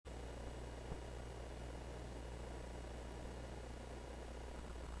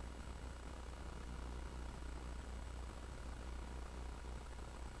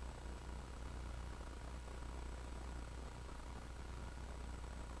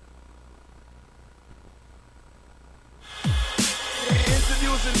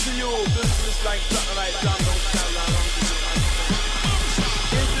Introducing to you, this like satellite jam, don't stand around.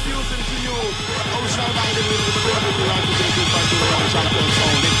 Introducing to you, Ocean Band with the beautiful life to take you back to the one champion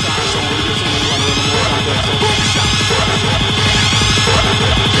sound. Big time sound, we just want to run the more champion sound. Boom shot.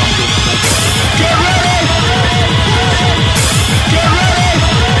 Get ready! Get ready! Get ready!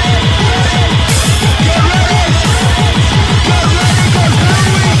 Get ready, 'cause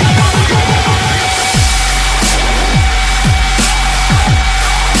here we go!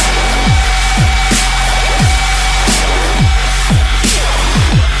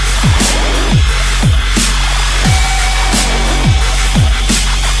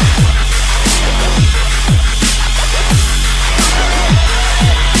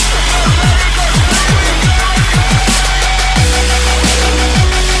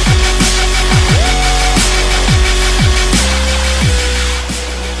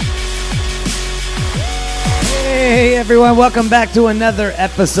 Hey everyone, welcome back to another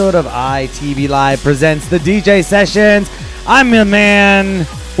episode of ITV Live presents the DJ Sessions. I'm a man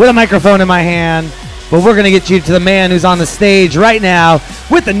with a microphone in my hand, but we're going to get you to the man who's on the stage right now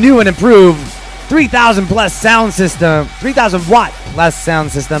with the new and improved 3,000 plus sound system, 3,000 watt plus sound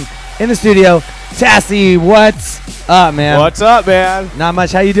system in the studio. Tassay, what's up, man? What's up, man? Not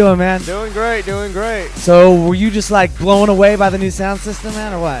much. How you doing, man? Doing great, doing great. So were you just like blown away by the new sound system,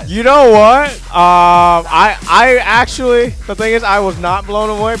 man, or what? You know what? I actually, the thing is, I was not blown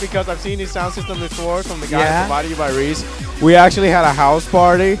away because I've seen these sound systems before from the guys provided by Reese. We actually had a house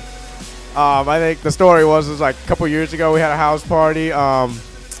party. I think the story was like a couple years ago we had a house party.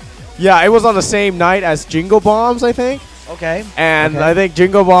 Yeah, it was on the same night as Jingle Bombs, I think. Okay. And I think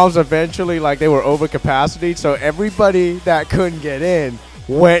Jingle Bombs eventually, like, they were over capacity, so everybody that couldn't get in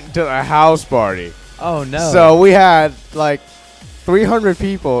went to the house party. Oh, no. So we had, like, 300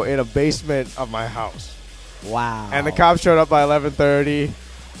 people in a basement of my house. Wow. And the cops showed up by 11:30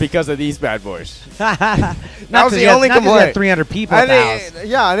 because of these bad boys. That was the only complaint. 300 people at the house.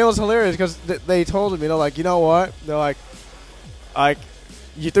 Yeah, and it was hilarious because they told me, they're like, you know what? They're like,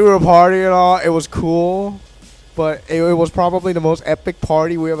 you threw a party and all. It was cool. But it was probably the most epic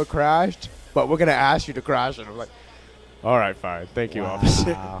party we ever crashed. But we're gonna ask you to crash it. I'm like, all right, fine, thank you,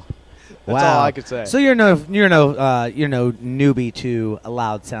 officer. That's all I could say. So you're no newbie to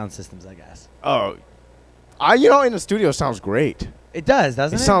loud sound systems, I guess. Oh, in the studio sounds great. It does,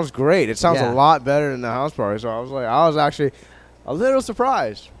 doesn't it? It sounds great. It sounds a lot better than the house party. So I was actually a little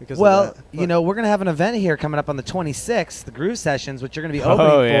surprised because of that. We're gonna have an event here coming up on the 26th, the Groove Sessions, which you're gonna be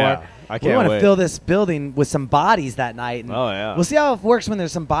opening for. I can't We want to wait. fill this building with some bodies that night. And we'll see how it works when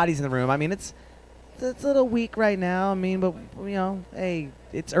there's some bodies in the room. I mean, it's a little weak right now. I mean, but hey,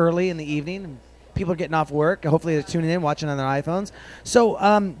 it's early in the evening. And people are getting off work. Hopefully, they're tuning in, watching on their iPhones. So,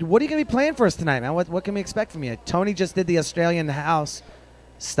 what are you gonna be playing for us tonight, man? What can we expect from you? Tony just did the Australian house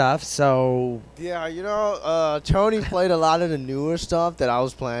stuff, so Tony played a lot of the newer stuff that I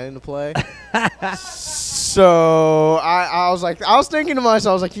was planning to play. So I was thinking to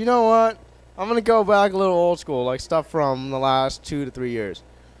myself, I was like, you know what? I'm gonna go back a little old school, like stuff from the last 2 to 3 years.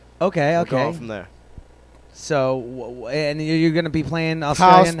 Okay. We'll go from there. So, and you're gonna be playing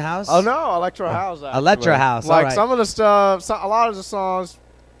Australian house? Oh no, Electro House. Actually. Electro House. Like all right. some of the stuff, a lot of the songs,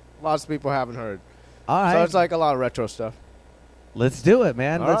 lots of people haven't heard. All right. So it's like a lot of retro stuff. Let's do it,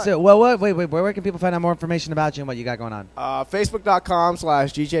 man. Let's do it. Well, wait. Where can people find out more information about you and what you got going on?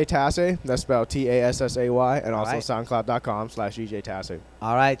 Facebook.com/DJ Tassay. That's spelled Tassay. And also SoundCloud.com/DJ Tassay.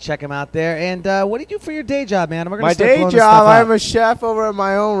 All right. Check them out there. And what do you do for your day job, man? My day job, I'm a chef over at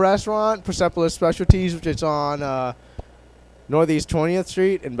my own restaurant, Persepolis Specialties, which is on Northeast 20th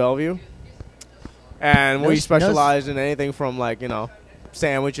Street in Bellevue. And we specialize in anything from,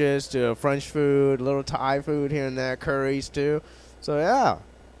 sandwiches to French food, little Thai food here and there, curries too. So, yeah.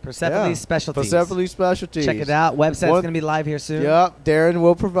 Persepolis Specialties. Persepolis Specialties. Check it out. Website's going to be live here soon. Yep. Darren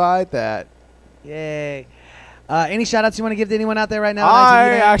will provide that. Yay. Any shout-outs you want to give to anyone out there right now? I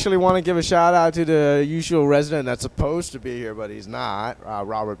actually want to give a shout-out to the usual resident that's supposed to be here, but he's not,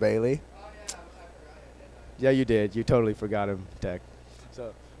 Robert Bailey. Yeah, you did. You totally forgot him, Tech.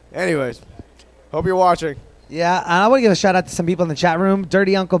 So, anyways, hope you're watching. Yeah, and I want to give a shout-out to some people in the chat room.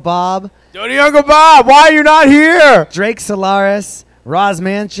 Dirty Uncle Bob. Dirty Uncle Bob, why are you not here? Drake Solaris. Roz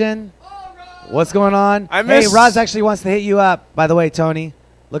Mansion. What's going on? Hey, Roz actually wants to hit you up, by the way, Tony.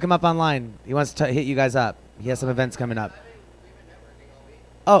 Look him up online. He wants to hit you guys up. He has some events coming up.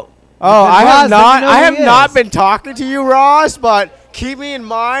 Oh, I have not been talking to you, Ross, but keep me in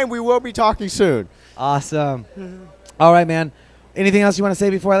mind. We will be talking soon. Awesome. All right, man. Anything else you want to say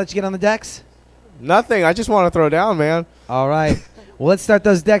before I let you get on the decks? Nothing. I just want to throw down, man. All right. Well, let's start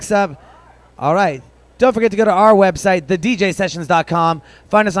those decks up. All right. Don't forget to go to our website, thedjsessions.com.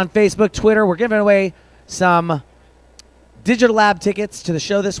 Find us on Facebook, Twitter. We're giving away some Digital Lab tickets to the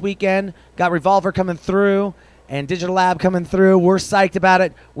show this weekend. Got Revolver coming through and Digital Lab coming through. We're psyched about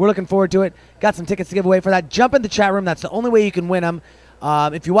it. We're looking forward to it. Got some tickets to give away for that. Jump in the chat room. That's the only way you can win them.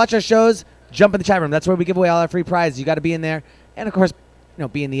 If you watch our shows, jump in the chat room. That's where we give away all our free prizes. You got to be in there. And, of course,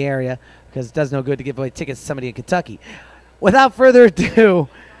 be in the area because it does no good to give away tickets to somebody in Kentucky. Without further ado,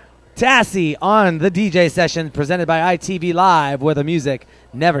 Tassay on the DJ session presented by ITV Live, where the music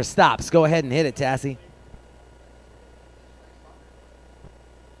never stops. Go ahead and hit it, Tassay.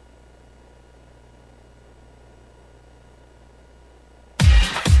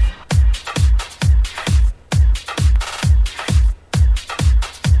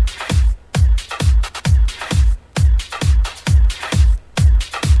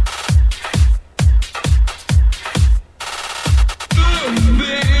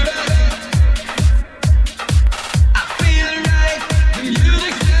 I feel right, the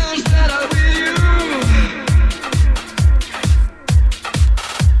music sounds better with you.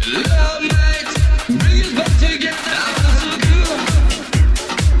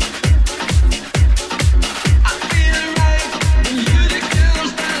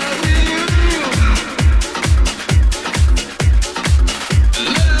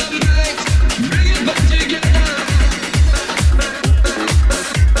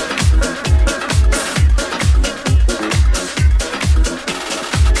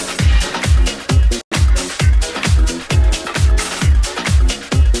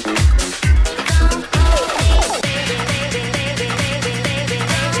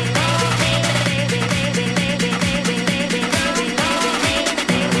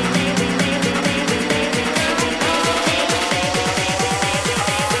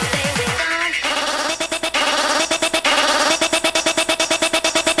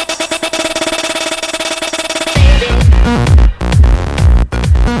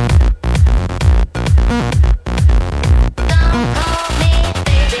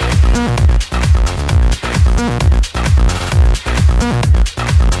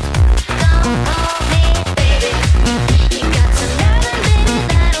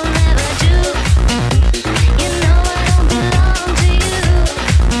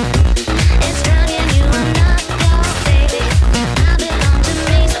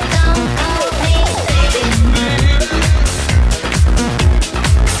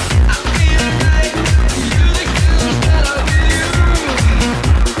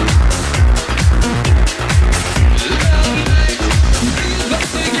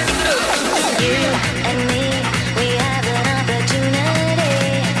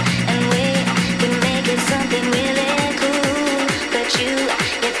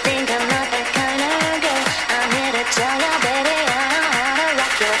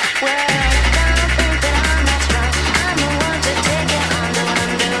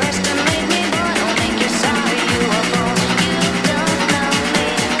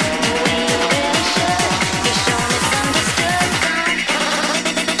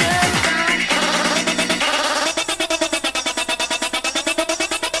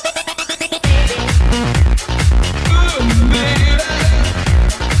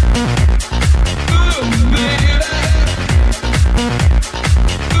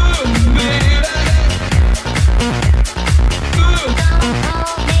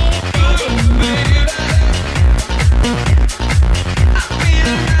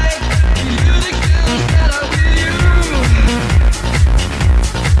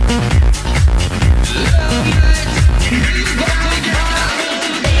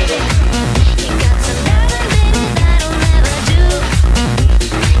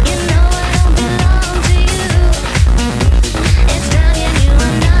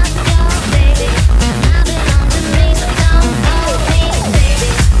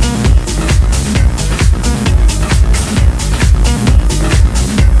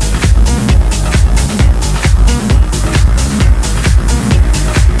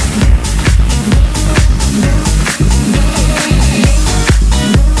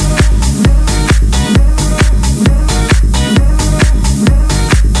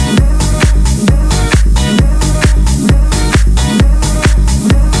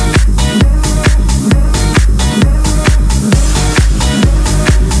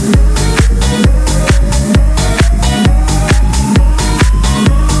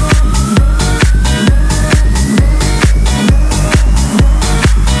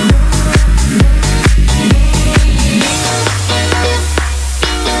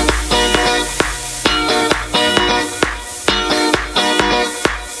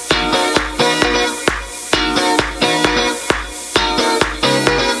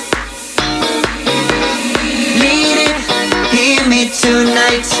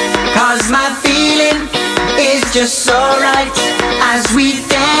 tonight, 'cause my feeling is just so right. As we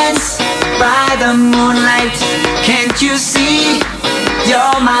dance by the moonlight, can't you see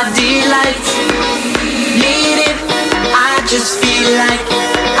you're my delight? Need it, I just feel like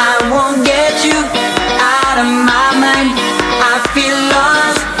I won't get you out of my mind. I feel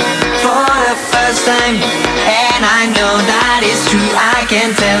lost for the first time, and I know that it's true. I can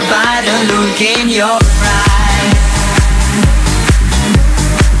tell by the look in your eyes.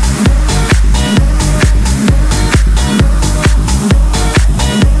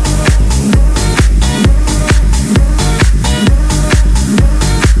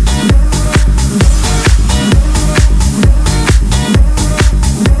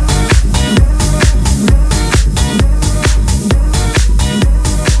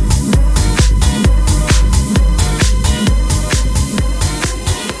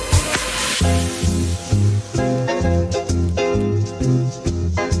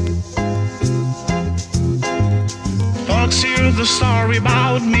 Here's the story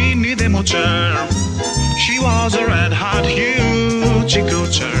about Minnie the Moocher. She was a red-hot hoochie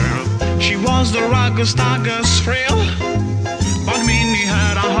coocher. She was the ruggest frail, but Minnie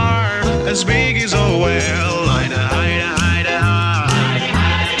had a heart as big as a whale.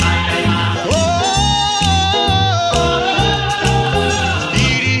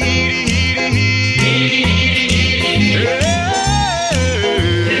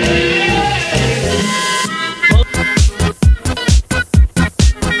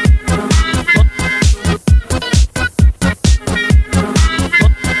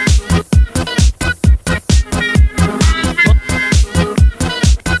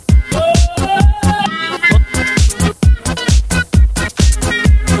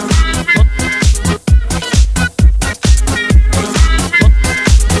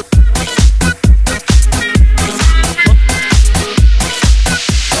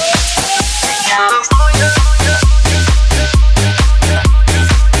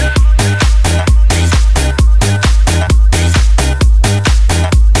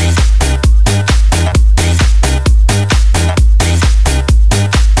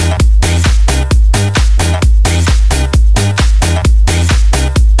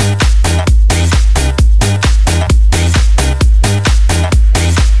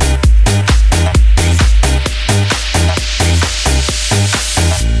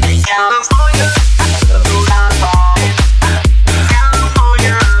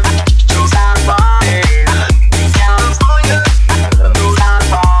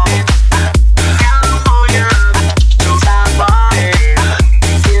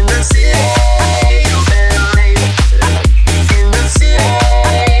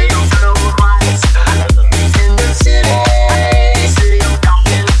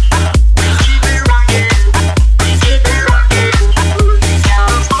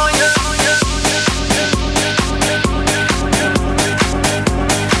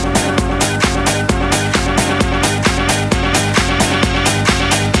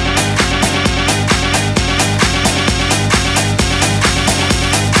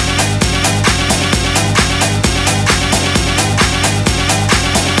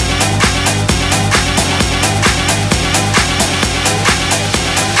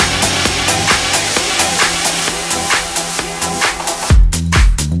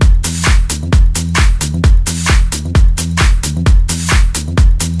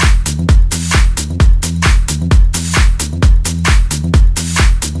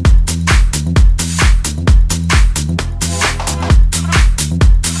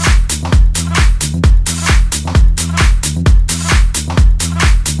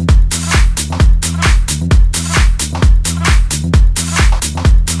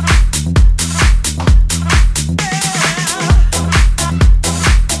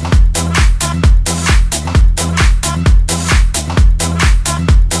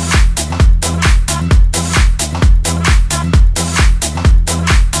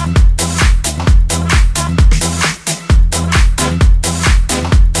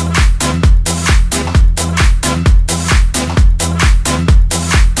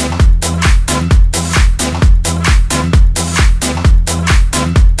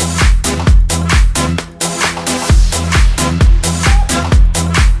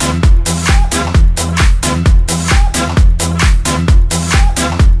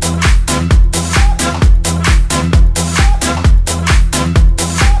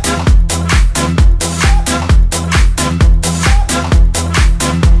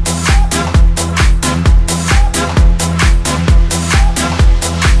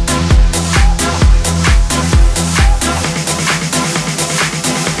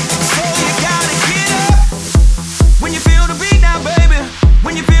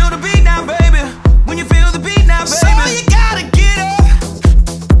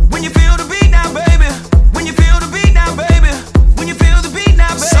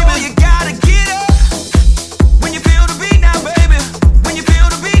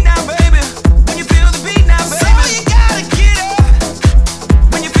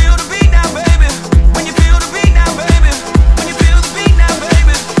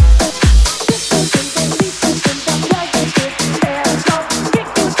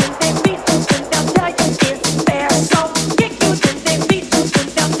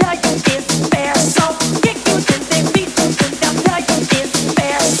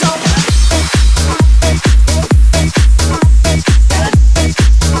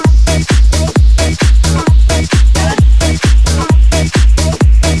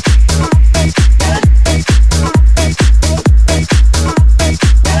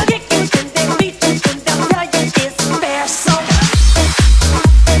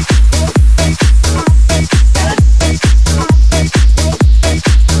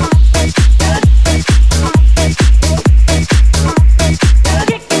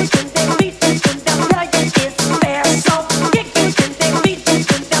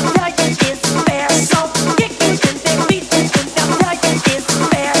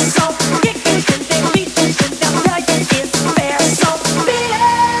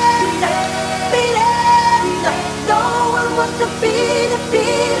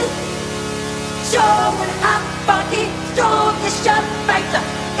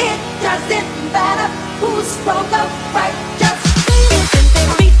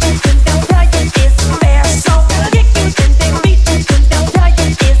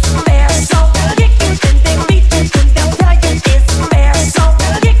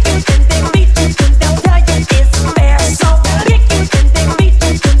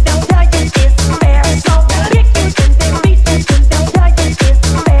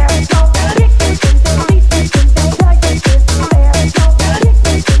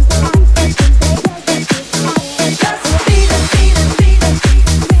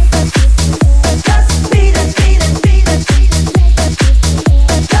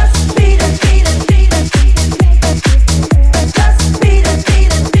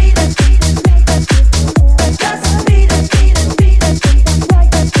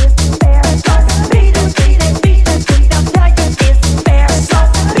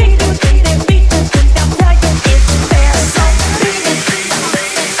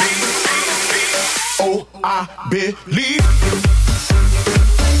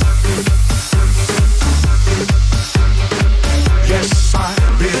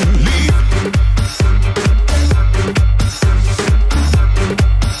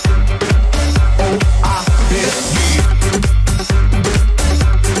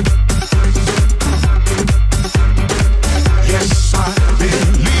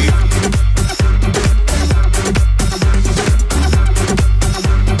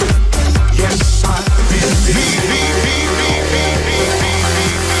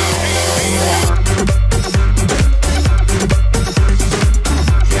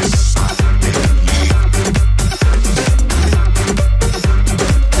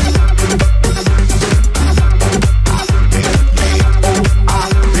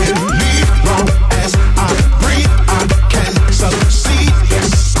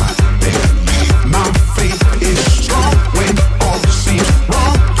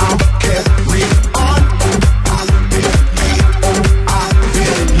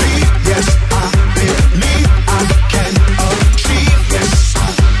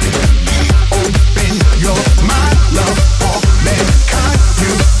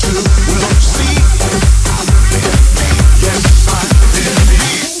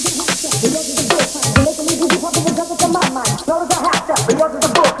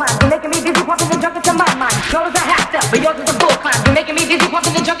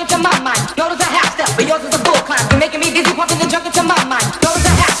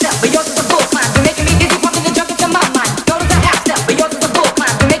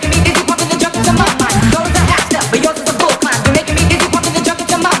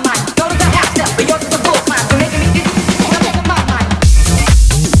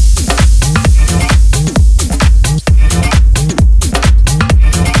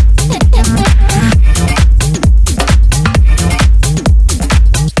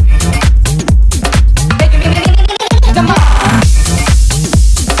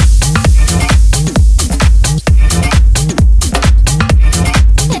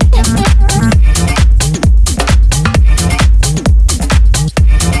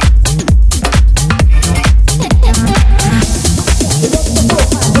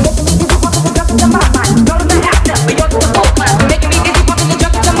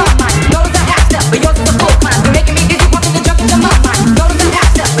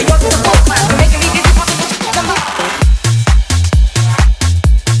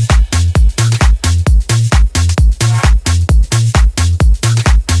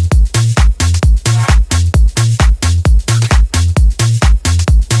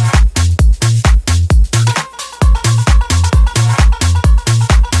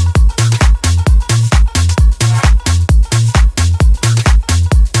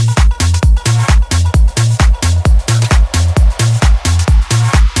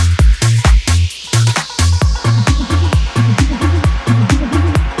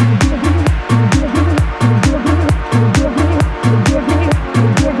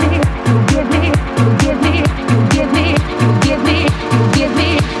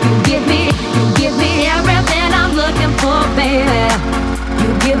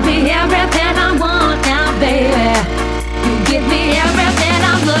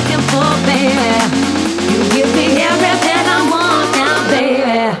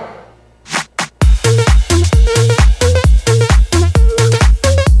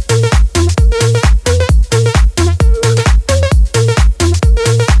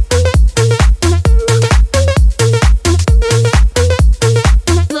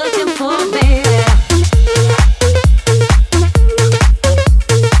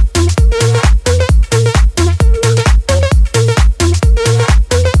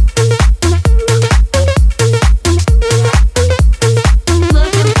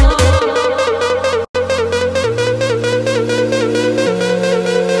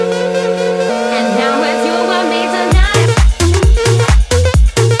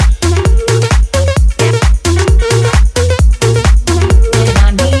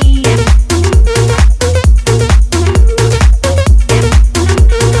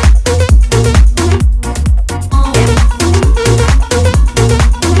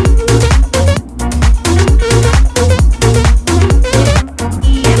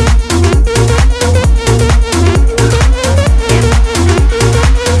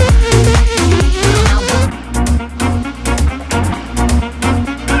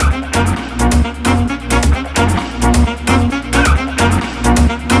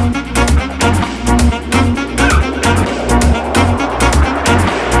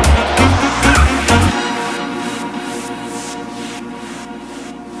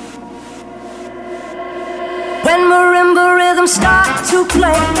 to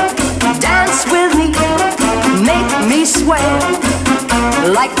play. Dance with me, make me sway.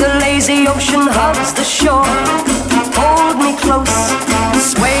 Like the lazy ocean hugs the shore. Hold me close,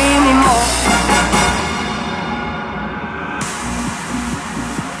 sway me more.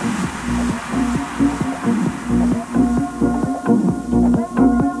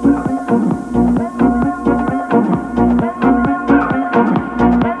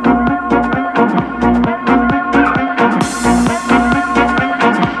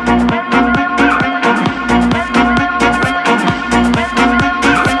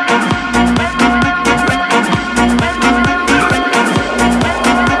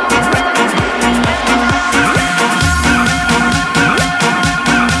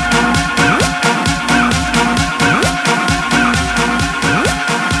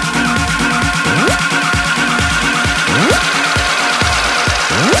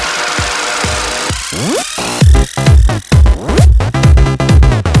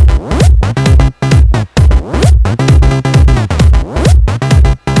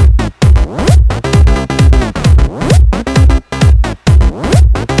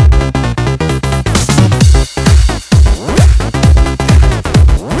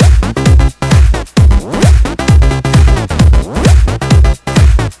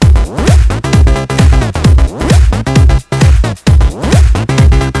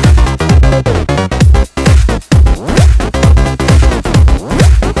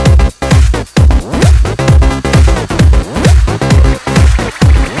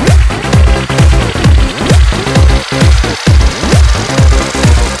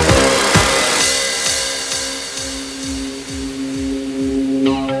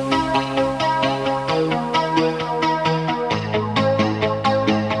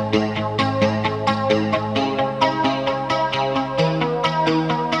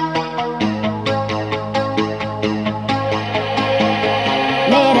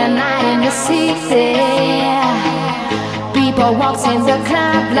 People walks in the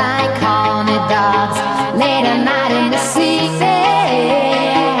club like horny dogs. Late at night in the city,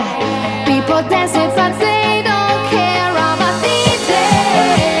 people dancing but they don't care about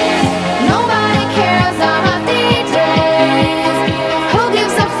DJs. Nobody cares about DJs. Who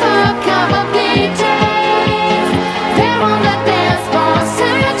gives a fuck about DJs? They're on the dance floor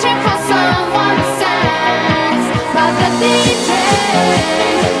searching for someone to sex. But the DJs,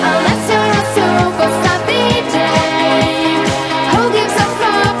 unless you're a superstar DJ, who gives a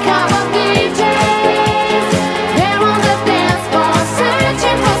fuck about DJs? They're on the dance floor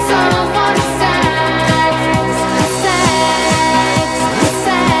searching for someone to sex. Sex,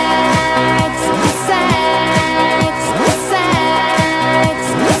 sex, sex, sex,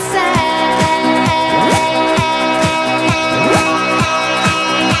 sex.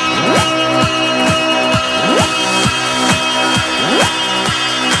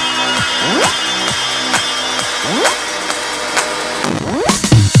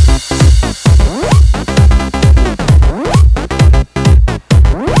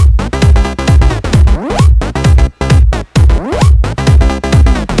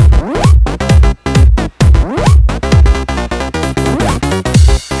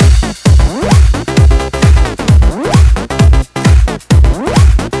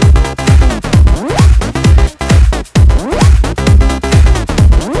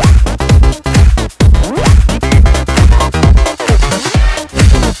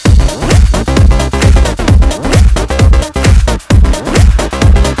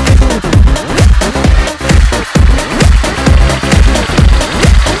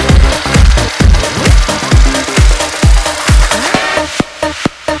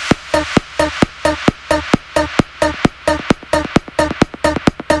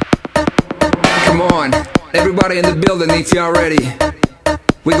 Come on, everybody in the building, if y'all ready,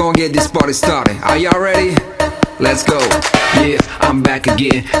 we're gonna get this party started. Are y'all ready? Let's go. Yeah, I'm back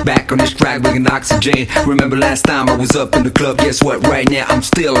again, back on this track, bringing oxygen. Remember last time I was up in the club, guess what, right now I'm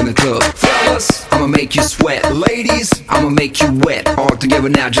still in the club. Fellas, I'ma make you sweat. Ladies, I'ma make you wet. All together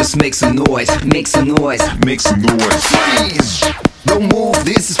now, just make some noise. Make some noise. Make some noise. Freeze! Don't move,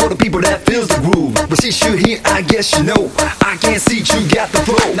 this is for the people that feels the groove. But since you're here, I guess you know I can't see you got the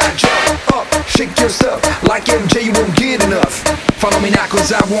flow. Now jump up, shake yourself. Like MJ, you won't get enough. Follow me now,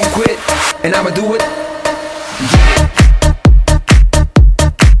 cause I won't quit. And I'ma do it.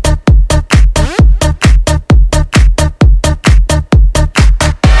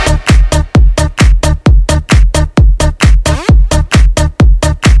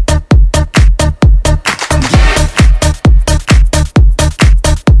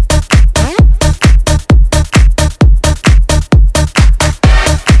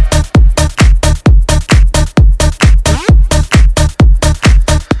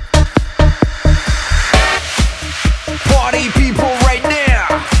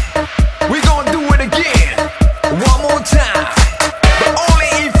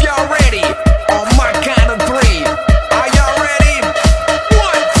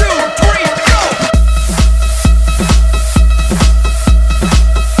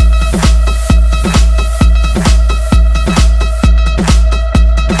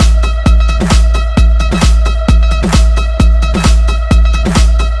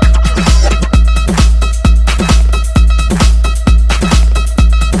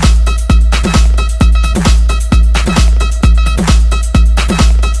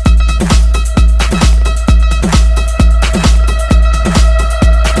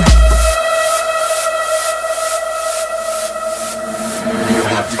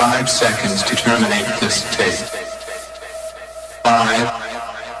 have 5 seconds to terminate this tape. 5,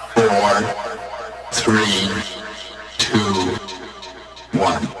 4, 3, 2,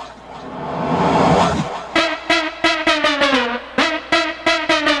 1.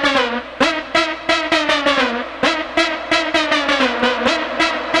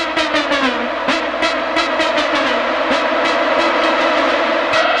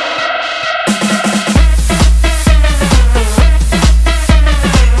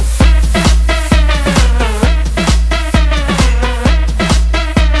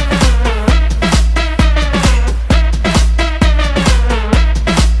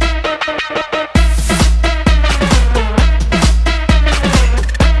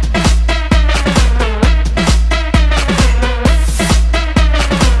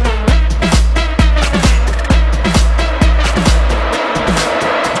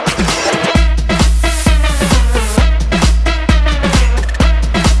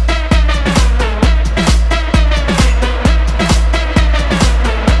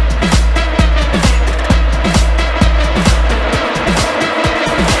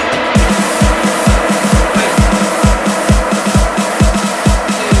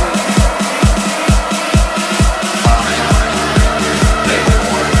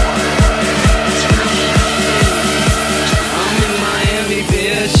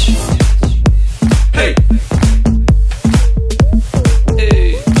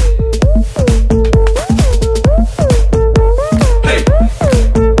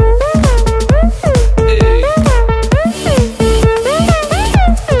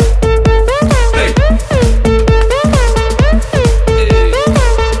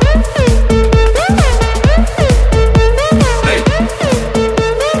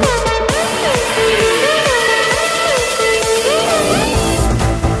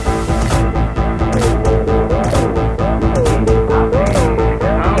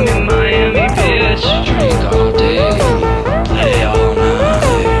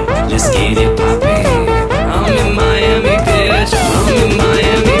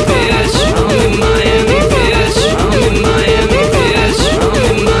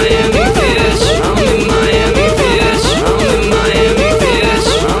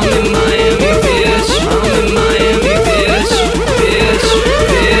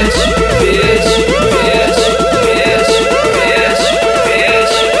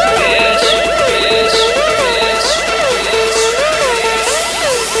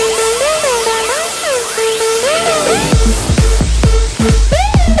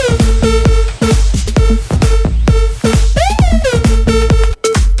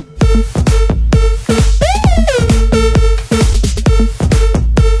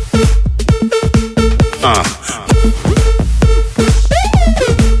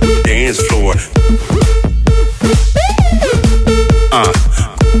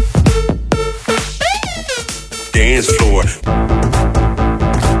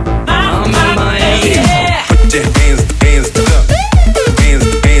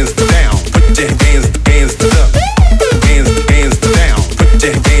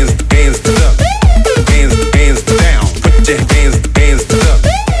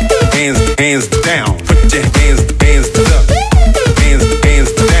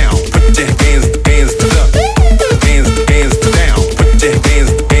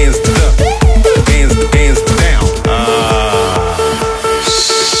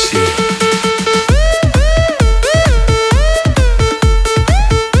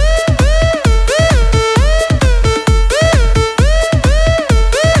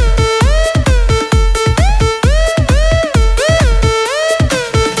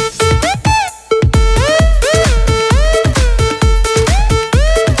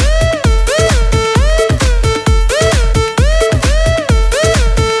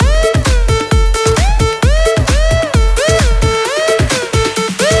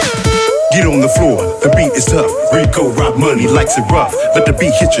 Likes it rough, let the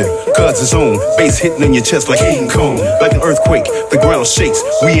beat hit you, cause it's on. Bass hitting in your chest like King Kong. Like an earthquake, the ground shakes.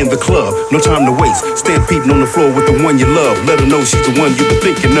 We in the club, no time to waste. Stampeding on the floor with the one you love. Let her know she's the one you've been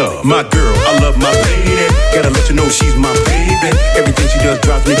thinking of. My girl, I love my lady. Gotta let you know she's my baby. Everything she does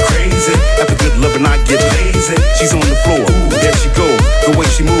drives me crazy. After good loving, I get lazy. She's on the floor, ooh, there she go. The way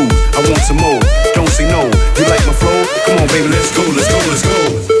she moves, I want some more. Don't say no, you like my flow? Come on, baby, let's go, let's go, let's go.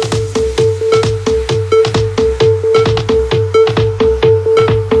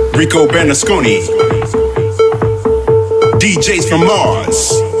 Rico Bernasconi, DJs from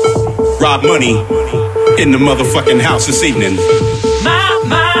Mars, Rob Money in the motherfucking house this evening. My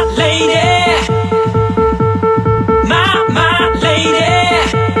lady, my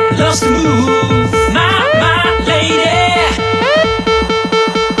lady loves to move. My lady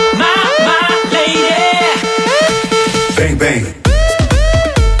bang.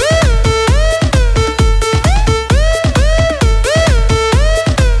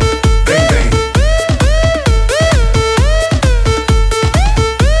 Bang bang.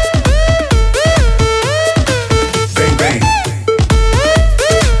 Bang bang.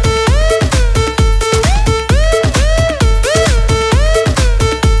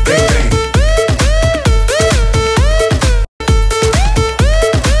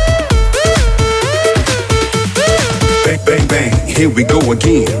 Bang bang, here we go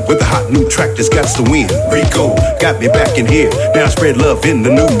again with a hot new track that's got to win. Rico got me back in here. Now I spread love in the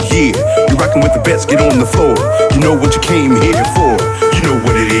new year. You rockin' with the best, get on the floor. You know what you came here for. You know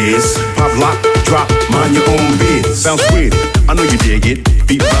what it is. Pop, lock, drop, mind your own biz. Sounds weird, I know you dig it.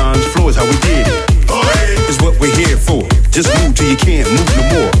 Beat rhymes, flow is how we did it. Is what we're here for. Just move till you can't move no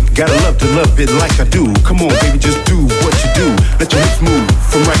more. Gotta love to love it like I do. Come on, baby, just do what you do. Let your hips move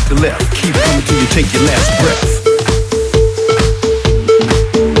from right to left. Keep coming till you take your last breath.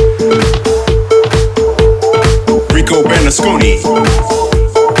 Rico Bernasconi,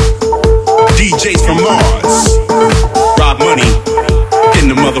 DJs from Mars, Rob Money in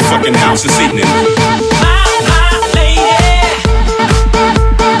the motherfucking house this evening.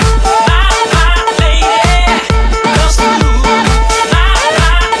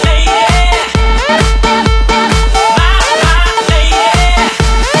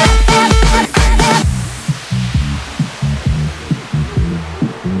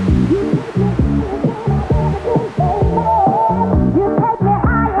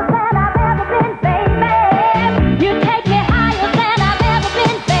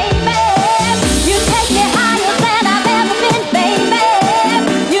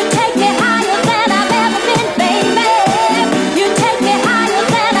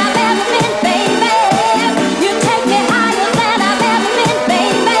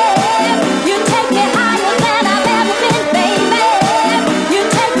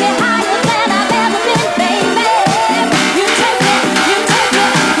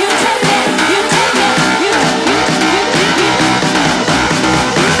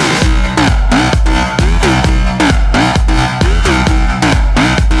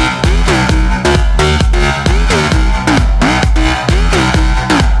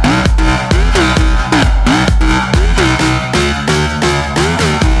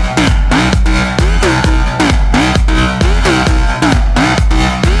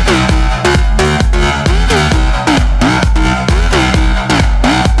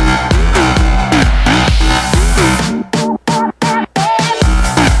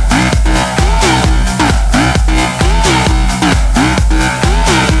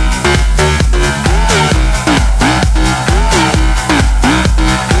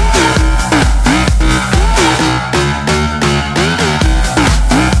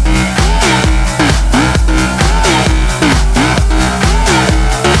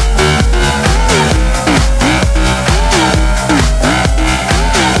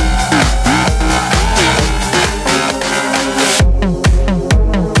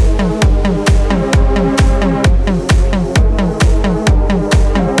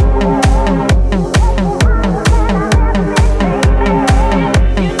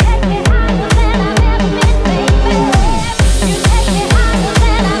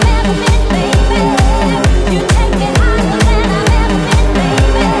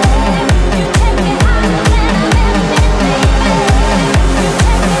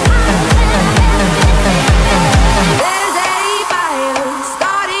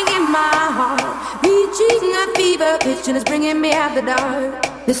 It's bringing me out the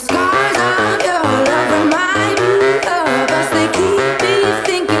dark. The scars of your love remind me of us. They keep me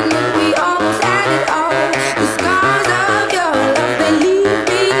thinking that we almost had it all. The scars of your love, they leave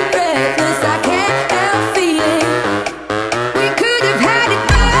me breathless. I can't help feeling we could have had it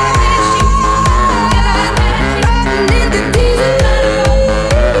all. In the diesel,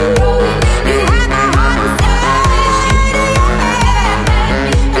 you had my heart inside,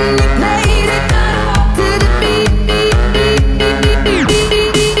 and you played it to the beat.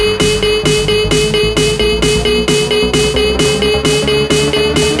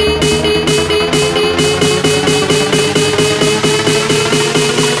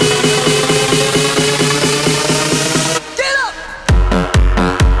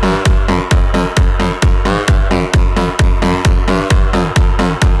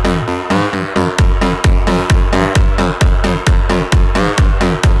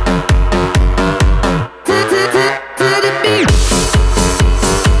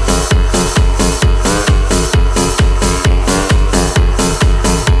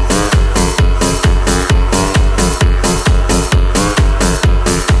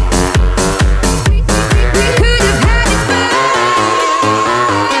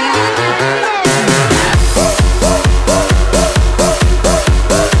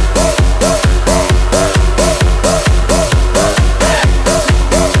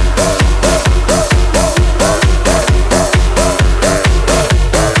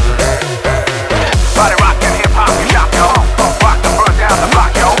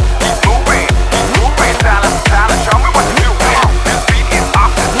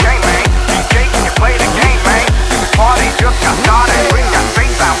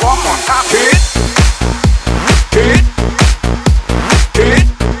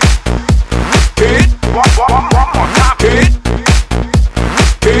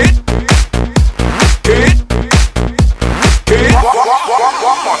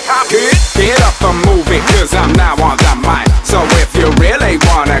 because I'm now on the mic. So if you really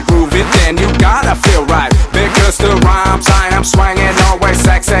wanna groove it, then you gotta feel right, because the rhymes I am swinging always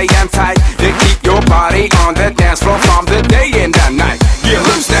sexy and tight. They keep your body on the dance floor from the day and the night. Get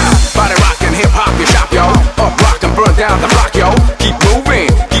loose now, body rockin', hip hop, you shop, yo. Up rock and burn down the block, yo. Keep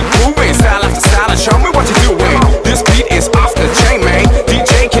moving, style after style, and show me what you're doing. This beat is off the chain, man.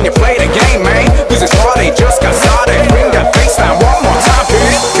 DJ, can you play the game, man? Cause this party just got started. Bring that bassline one more time,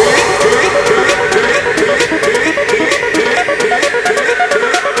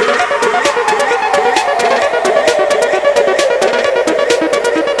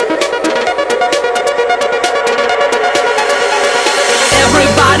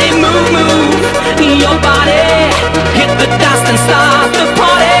 Everybody move, move your body. Hit the dust and start the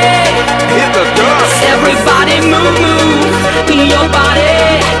party. hit the dust. Everybody move, move your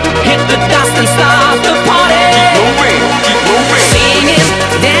body. Hit the dust and start the party. Keep moving. Singing,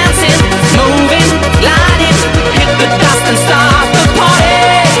 dancing, moving, gliding. Hit the dust and start the party.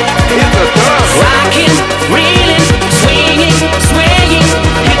 Hit the dust. Rocking, reeling, swinging, swaying.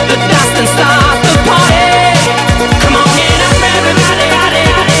 Hit the dust and start the party. Come on, get up, everybody.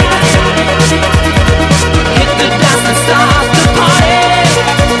 Hit the dust and start the party.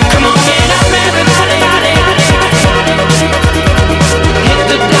 Come on, get up, everybody. Hit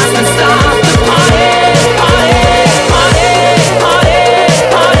the dust and start the party. Party, party, party,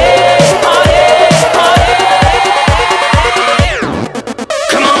 party, party, party.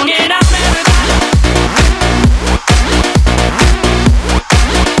 Come on, get up, everybody.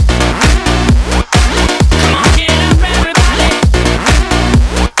 Come on, get up, everybody. Come on, get up, everybody.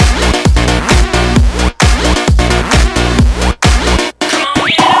 Come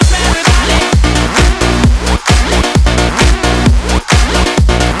on, get up,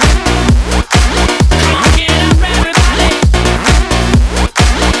 everybody. Come on, get up,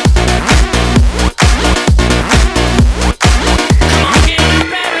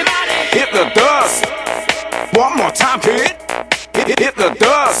 everybody. Hit the dust. One more time, Pete. Hit the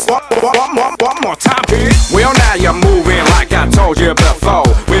dust. One more time, Pete. Well, now you're moving like I told you before.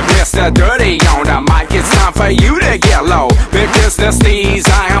 With Mr. Dirty on the mic, it's time for you to get low, because the steez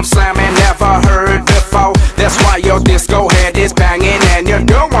I am slamming never heard before. That's why your disco head is banging and your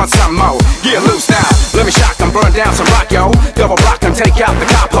girl wants some more. Get loose now, let me shock and burn down some rock, yo. Double block and take out the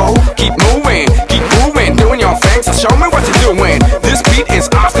cop hole. Keep moving, doing your thing, so show me what you're doing. This beat is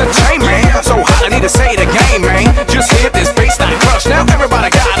off the chain, man. So hot, I need to say it again, man. Just hit this bassline crush. Now everybody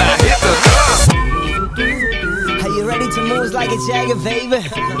gotta hit the dust. Are you ready to move like a Jagger, baby? Are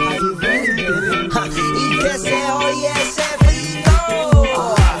you ready, baby? Y que se oye ese frito.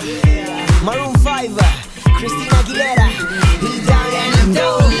 Maroon 5, Christina Aguilera, y Diana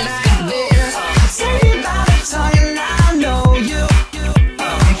Doe. Tell me about the time I know you.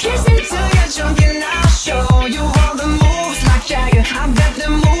 Kiss me till you're drunk and I'll show you all the moves like Jagger. I've got the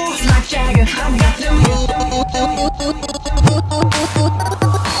moves like Jagger. I've got the moves.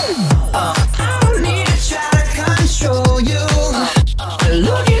 I don't need to try to control you.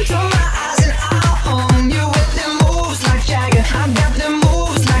 Look into my eyes and I'll own you with the moves like Jagger. I've got the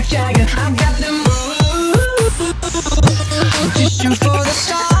moves like Jagger. I've got the moves. Just shoot for the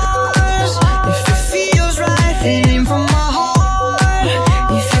stars. If it feels right, aim for my heart.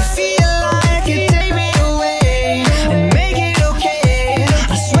 If you feel like it, take me away and make it okay.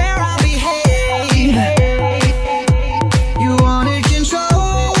 I swear I'll behave. You wanted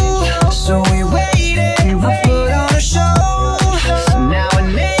control, so we waited. I put on a show. Now we're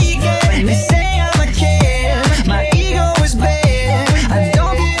naked. They say I'm a kid. My ego is bad. I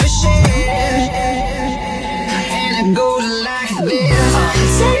don't give a shit. And it goes like this.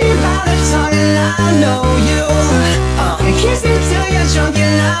 Tell me about the time and I know you. Kiss me till you're drunk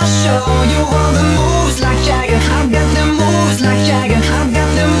and I'll show you all the moves like Jagger. I've got the moves like Jagger. I've got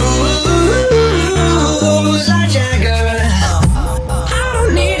the moves like Jagger. I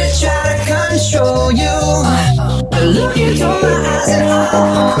don't need to try to control you. Look into my eyes and I'll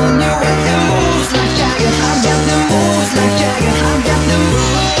own you with the moves like Jagger. I've got the moves like Jagger. I've got the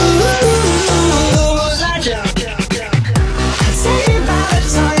moves like Jagger. Tell me about the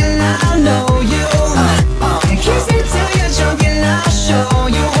time and I know you. Kiss me till you're drunk and I'll show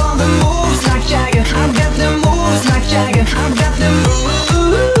you all the moves like Jagger. I've got the moves like Jagger. I've got the moves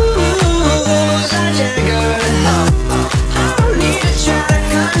like Jagger. I don't need to try to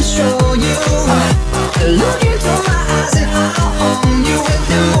control you. Look into my eyes and I'll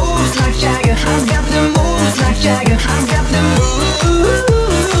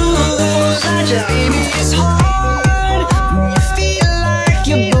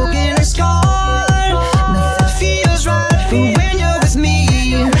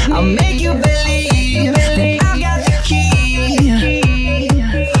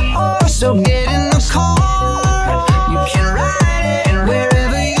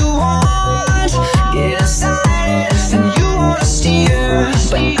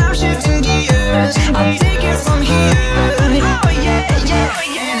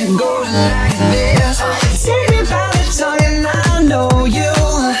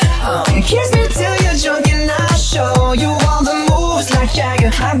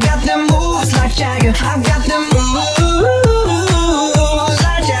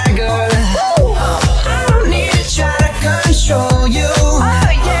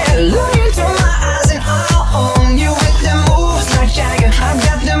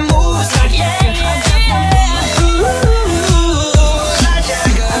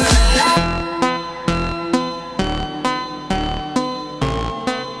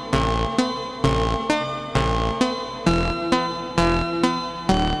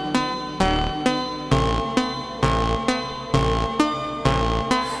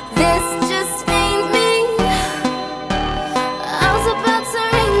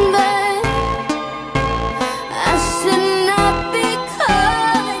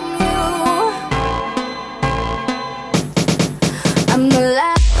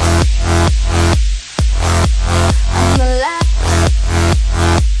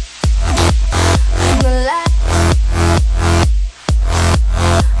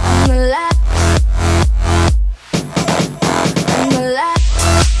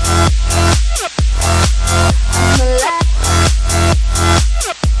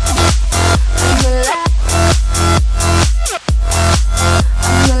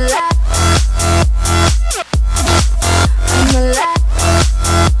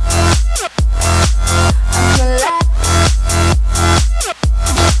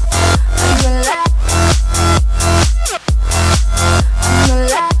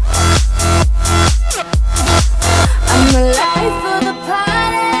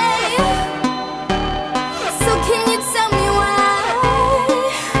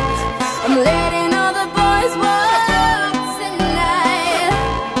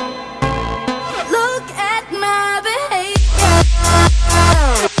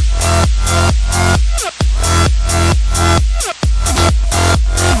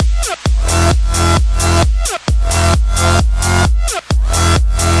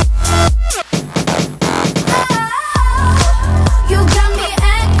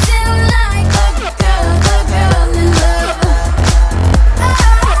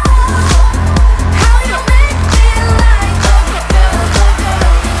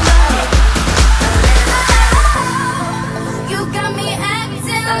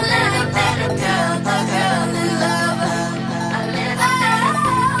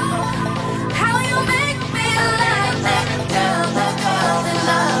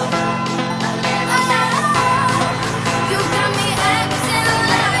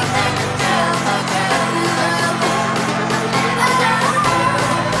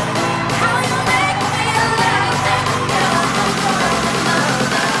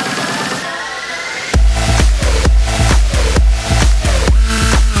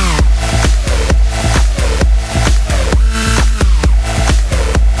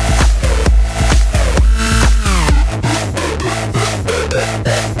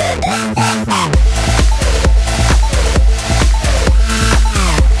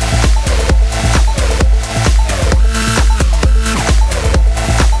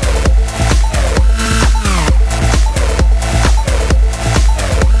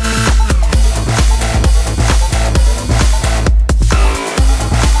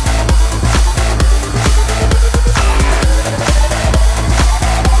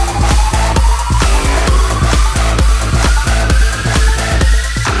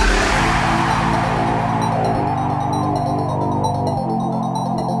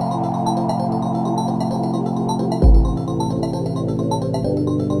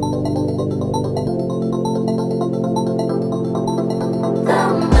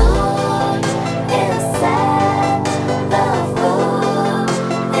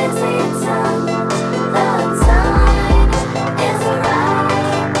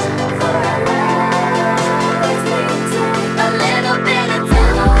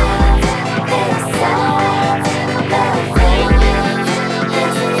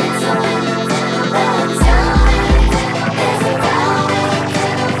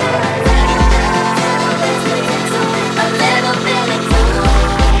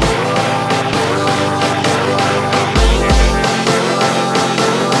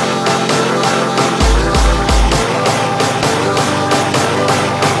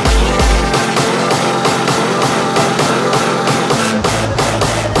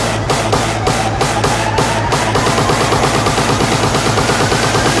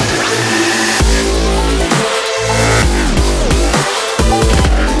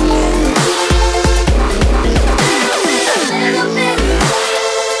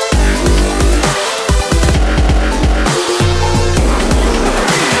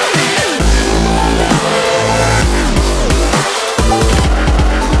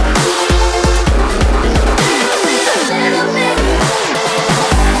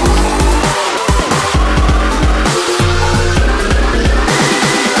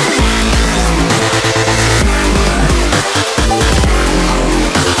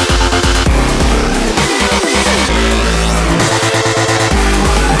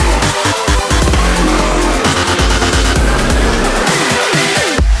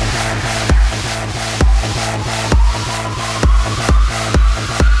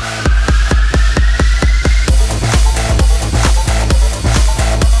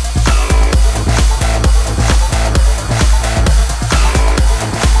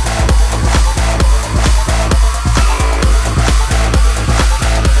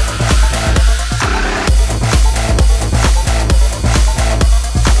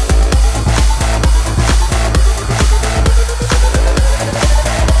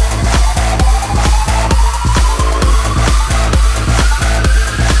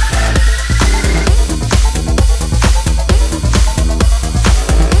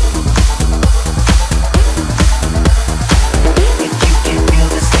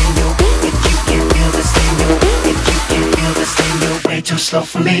way too slow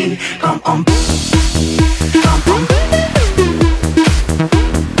for me. Come on. Come on.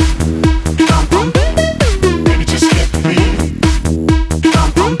 Come on. Baby, just hit the beat.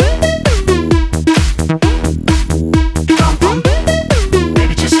 Come on. Come on.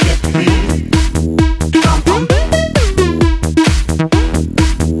 Baby, just hit the beat. Come on.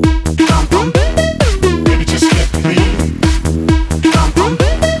 Come on. Baby, just hit the beat. Come on.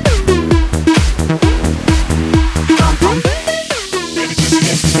 Come on. Baby, just hit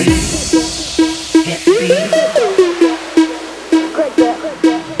the beat. Hit the beat. Hit the beat.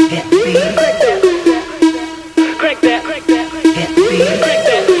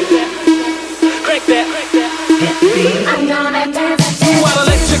 Hit the beat. I'm gonna dance. While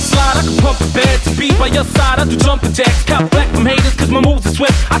electric slide, I can pump a bed to be by your side. I do jumping jacks, cop black from haters, cause my moves are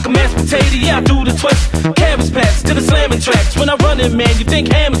swift. I can mash potato, yeah, I do the twist. Canvas patch to the slamming tracks. When I run in, man, you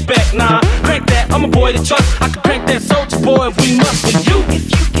think Hammer's back. Nah, crank that, I'm a boy to trust. I can crank that soldier boy if we must. With you, If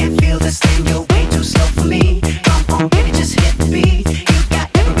you can't feel this thing, you're way too slow for me. Come on, baby, just hit the beat. You got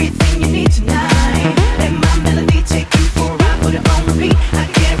everything you need tonight. Let my melody take you for a ride, put it on repeat. I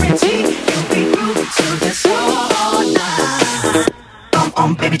guarantee you'll be grooving to this all night. Come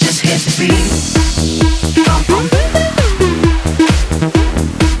on, baby, just hit the beat. Come on.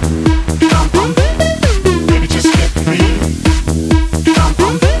 Come on. Baby, just hit the beat. Come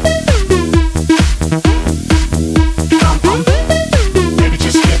on. Come on. Baby,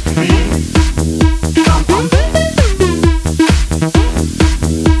 just hit the beat. Come on.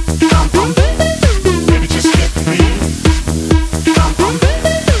 Come on. Baby, just hit the beat. Come on.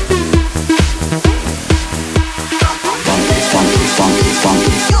 Funky, funky,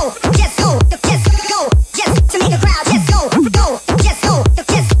 funky. Go, yes, go, yes, go, yes, to make a crowd, yes, go, yes, go,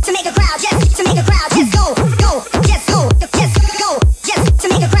 yes, to make a crowd, yes, to make a crowd, yes, go, yes, go, yes, to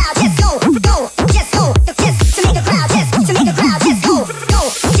make a crowd, yes, go, yes, go, yes, to make a crowd, yes, to make a crowd, yes, go, yes,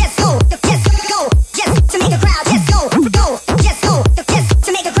 go, yes, to make a crowd, yes, go, yes, go, yes,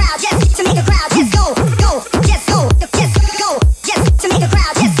 to make a crowd, yes, to make a crowd, yes, go, yes, go, yes, to make a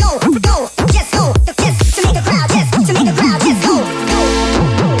crowd, yes, go, yes, go, yes, to make a crowd, yes, to make a crowd, yes, go.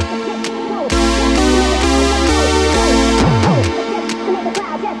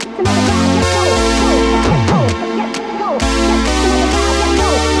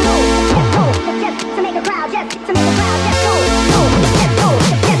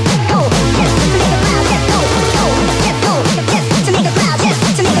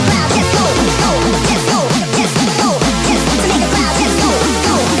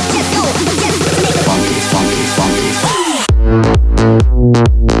 Funky, funky, funky.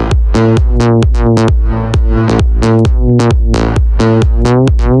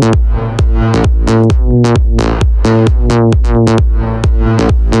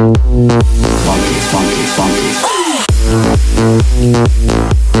 Funky, funky, funky.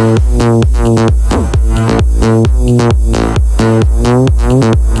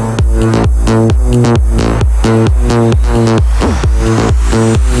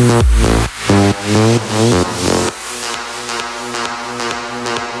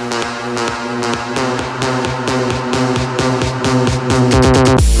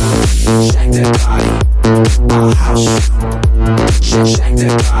 Shake that body, I'll house you. Shake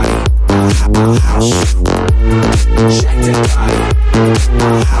that body, I'll house you. Shake that body,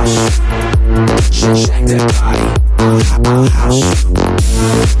 I'll house you. Shake that body, I'll house you.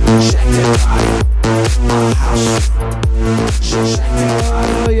 Shake that body, I'll house you. Shake that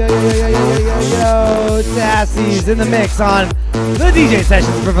body. Yo, Tassy's in the mix on the DJ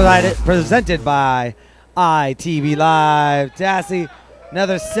sessions presented by ITV Live. Tassay,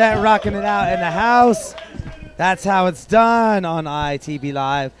 another set rocking it out in the house. That's how it's done on ITV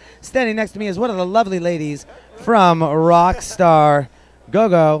Live. Standing next to me is one of the lovely ladies from Rockstar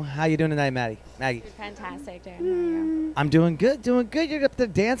Go-Go. How you doing tonight, Maggie? Fantastic, Dan. How are you? I'm doing good, doing good. You're up there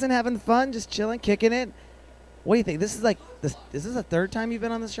dancing, having fun, just chilling, kicking it. What do you think? This is like, is this the third time you've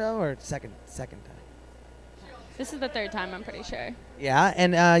been on the show or second time? This is the third time, I'm pretty sure. Yeah,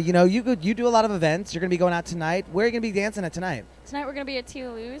 and you do a lot of events. You're gonna be going out tonight. Where are you gonna be dancing at tonight? Tonight we're going to be at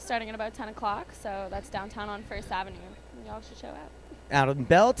Tia Lou's starting at about 10 o'clock, so that's downtown on First Avenue. Y'all should show up. Out in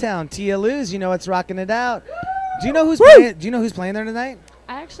Belltown, Tia Lou's. You know it's rocking it out. Do you know who's playing? Do you know who's playing there tonight?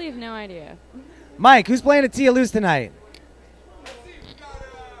 I actually have no idea. Mike, who's playing at Tia Lou's tonight?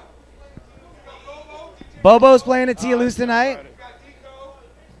 Bobo's playing at Tia Lou's tonight.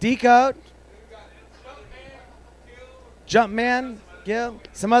 Decode. Jumpman, Gil.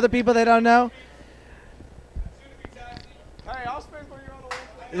 Some other people they don't know. Hey, I'll spin for you on the way.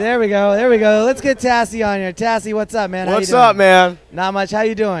 There we go. There we go. Let's get Tassay on here. Tassay, what's up, man? How What's you doing? up, man? Not much. How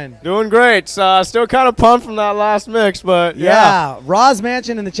you doing? Doing great. Still kind of pumped from that last mix, but yeah. Roz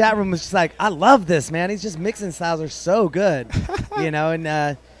Mansion in the chat room was just like, I love this, man. He's just mixing styles are so good,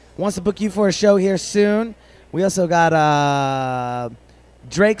 and wants to book you for a show here soon. We also got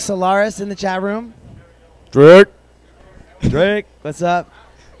Drake Solaris in the chat room. Drake, what's up?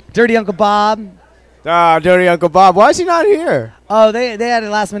 Dirty Uncle Bob. Dirty Uncle Bob. Why is he not here? Oh, they had a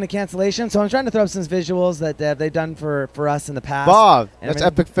last minute cancellation, so I'm trying to throw up some visuals that they've done for us in the past. Bob, And that's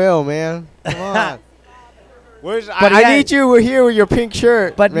everything. epic fail, man. Come on. I need you here with your pink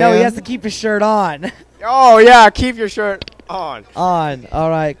shirt. But man. no, he has to keep his shirt on. Oh, yeah, keep your shirt on. On. All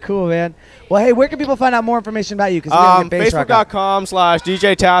right, cool, man. Well, hey, where can people find out more information about you?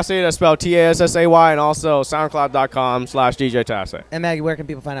 Facebook.com/DJ Tassay. That's spelled Tassay, and also SoundCloud.com/DJ Tassay. And Maggie, where can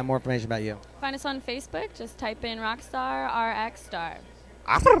people find out more information about you? Find us on Facebook. Just type in Rockstar RX Star.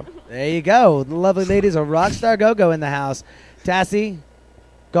 There you go. The lovely ladies of Rockstar Go-Go in the house. Tassay,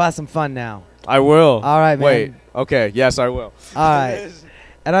 go have some fun now. I will. All right, man. Wait. Okay. Yes, I will. All right.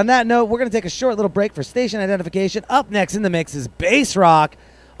 And on that note, we're going to take a short little break for station identification. Up next in the mix is Bass Rock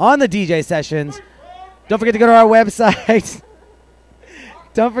on the DJ Sessions. Don't forget to go to our website.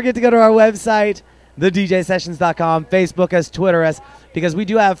 Don't forget to go to our website, thedjsessions.com. Facebook us, Twitter us, because we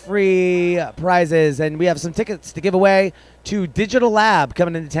do have free prizes, and we have some tickets to give away to Digital Lab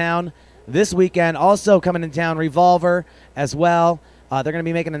coming into town this weekend. Also coming into town, Revolver as well. They're going to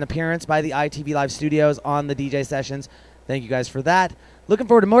be making an appearance by the ITV Live Studios on the DJ Sessions. Thank you guys for that. Looking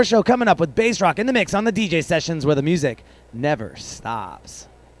forward to more show coming up with Bass Rock in the mix on the DJ Sessions, where the music never stops.